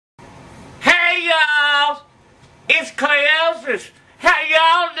It's Cleophus. How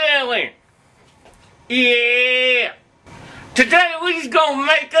y'all doing? Yeah. Today we's gonna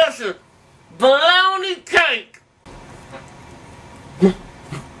make us a baloney cake.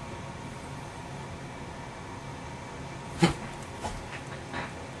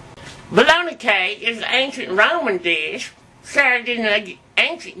 Baloney cake is an ancient Roman dish served in the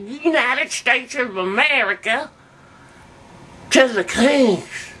ancient United States of America to the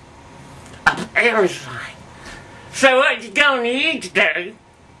kings of everything. So what you're going to need to do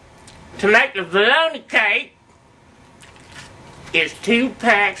to make the baloney cake is 2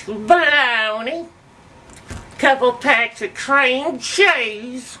 packs of baloney, a couple packs of cream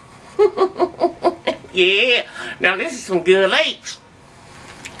cheese. Yeah, now this is some good eats.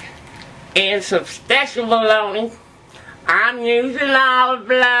 And some special baloney. I'm using olive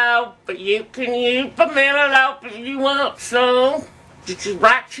loaf, but you can use pimento loaf if you want some. This is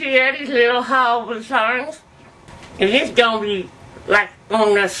right here, these little holes things. And it's gonna be like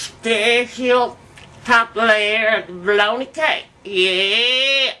on the special top layer of the baloney cake.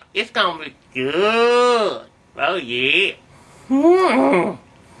 Yeah, it's gonna be good. Oh yeah. You're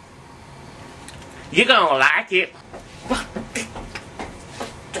gonna like it. What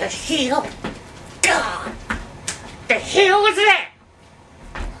the hell? God, the hell is that?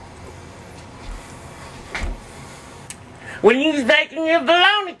 When you're making your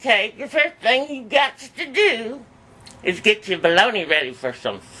baloney cake, the first thing you got to do is get your baloney ready for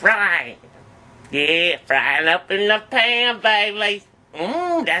some frying. Yeah, frying up in the pan, baby.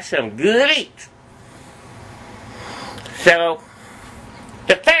 That's some good eats. So,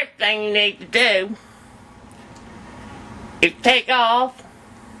 the first thing you need to do is take off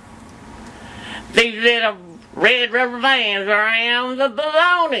these little red rubber bands around the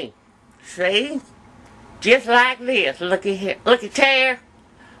baloney. See? Just like this. Look at here. Look at there.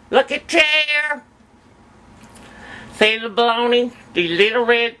 Look at there. See the baloney? These little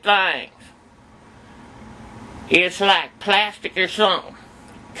red things. It's like plastic or something.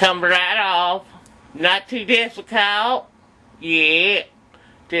 Come right off. Not too difficult. Yeah.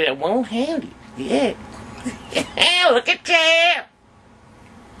 Did it won't hand it. Yeah. Look at there.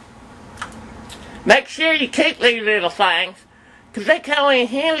 Make sure you keep these little things, because they come in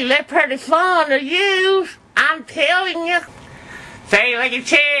handy. They're pretty fun to use. I'm telling you. See, look at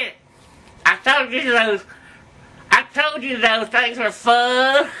here. I told you those things were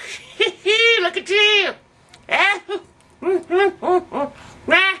fun. Look at you.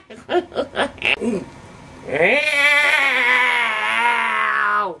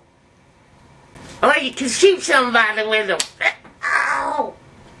 Oh, you can shoot somebody with them. Ow.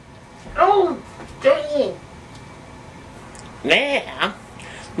 Oh, dang. Now,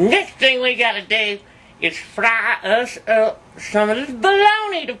 next thing we gotta do is fry us up some of this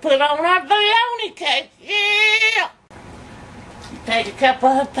baloney to put on our baloney cake. Yeah! You take a couple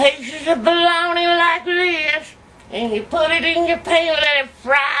of pieces of baloney like this, and you put it in your pan and let it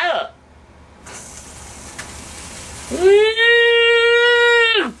fry up.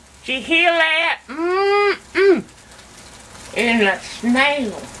 Woo! Did you hear that? And the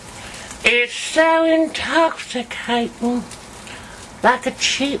smell. It's so intoxicating, like a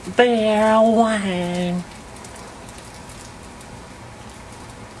cheap barrel of wine.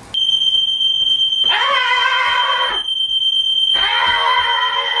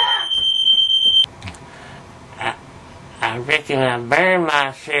 I reckon I burned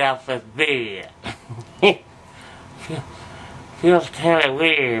myself a bit. Feels kind of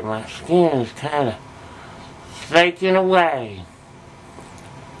weird. My skin is kind of flaking away.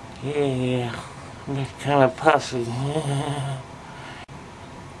 Yeah, I'm just kind of puffy.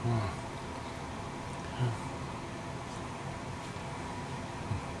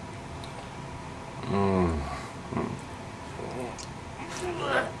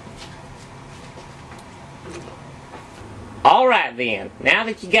 Alright then, now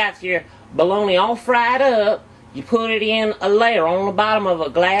that you got your bologna all fried up, you put it in a layer on the bottom of a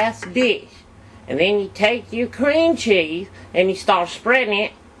glass dish. And then you take your cream cheese and you start spreading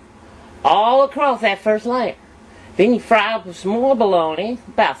it all across that first layer. Then you fry up with some more bologna,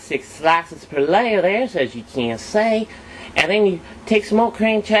 about 6 slices per layer there, so as you can see. And then you take some more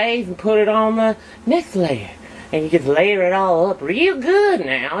cream cheese and put it on the next layer. And you just layer it all up real good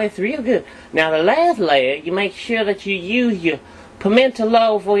now. It's real good. Now the last layer, you make sure that you use your pimento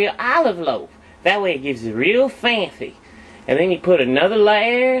loaf or your olive loaf. That way it gives it real fancy. And then you put another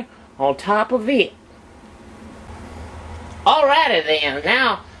layer on top of it. Alrighty then.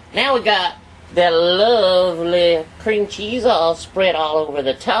 Now we got that lovely cream cheese all spread all over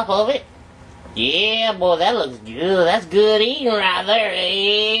the top of it. Yeah, boy, that looks good. That's good eating right there.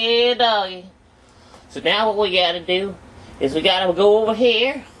 Yeah, doggy. So now what we gotta do is we gotta go over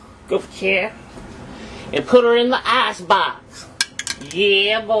here, go for chair, and put her in the ice box.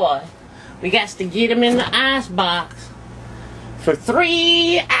 Yeah, boy. We got to get him in the ice box for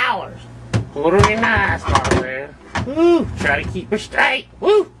 3 hours. Put her in the ice box there. Woo! Try to keep her straight.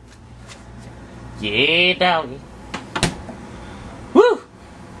 Woo! Yeah, doggy. Woo!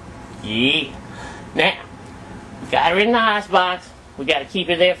 Yeah. Now, we got her in the ice box. We got to keep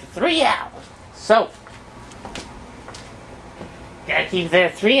her there for 3 hours. So, got to keep her there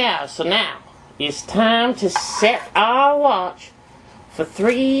 3 hours. So now, it's time to set our watch for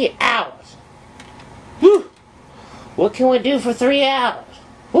 3 hours. Whew. What can we do for 3 hours?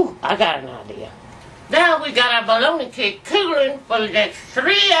 Whew, I got an idea. Now we got our baloney cake cooling for the next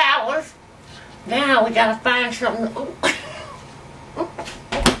 3 hours. Now we gotta find something.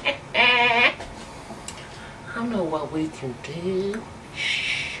 I know what we can do.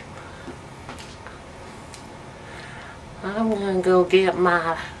 Shh. I'm gonna go get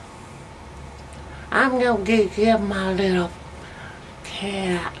my little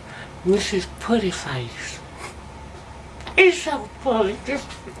cat, Mrs. Puttyface. It's so funny.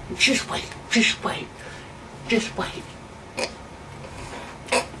 Just wait.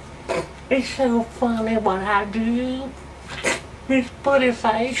 It's so funny what I do, Miss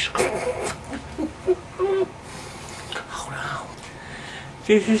Puttyface. Hold on.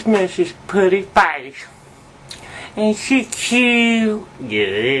 This is Mrs. Puttyface. Ain't she cute?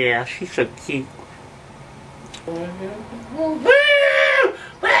 Yeah, she's so cute.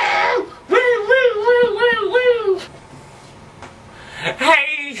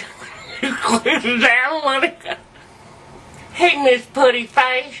 Hey, hey, Miss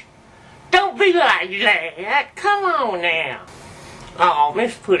Puttyface, don't be like that. Come on now. Oh,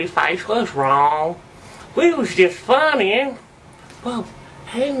 Miss Puttyface, what's wrong? We was just funny. Well,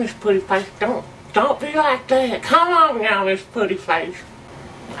 hey, Miss Puttyface, don't be like that. Come on now, Miss Puttyface.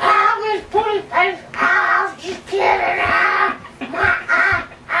 Oh, Miss Puttyface, oh, just kidding.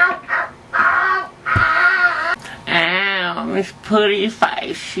 Ow, Miss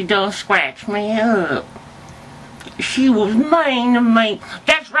Puttyface, she done scratched me up. She was mean to me.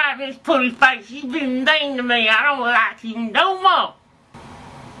 That's right, Miss Puttyface, you been mean to me. I don't like you no more.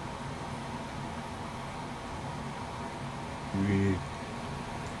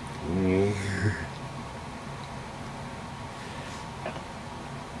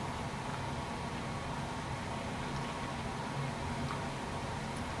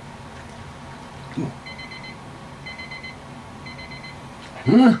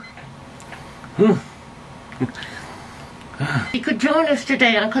 You could join us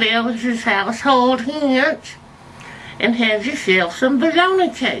today on Cleophus' Household Hints and have yourself some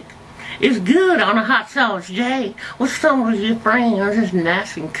baloney cake. It's good on a hot sauce day with some of your friends. It's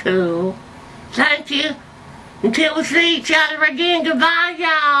nice and cool. Thank you. Until we see each other again, goodbye,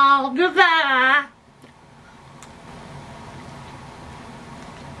 y'all. Goodbye.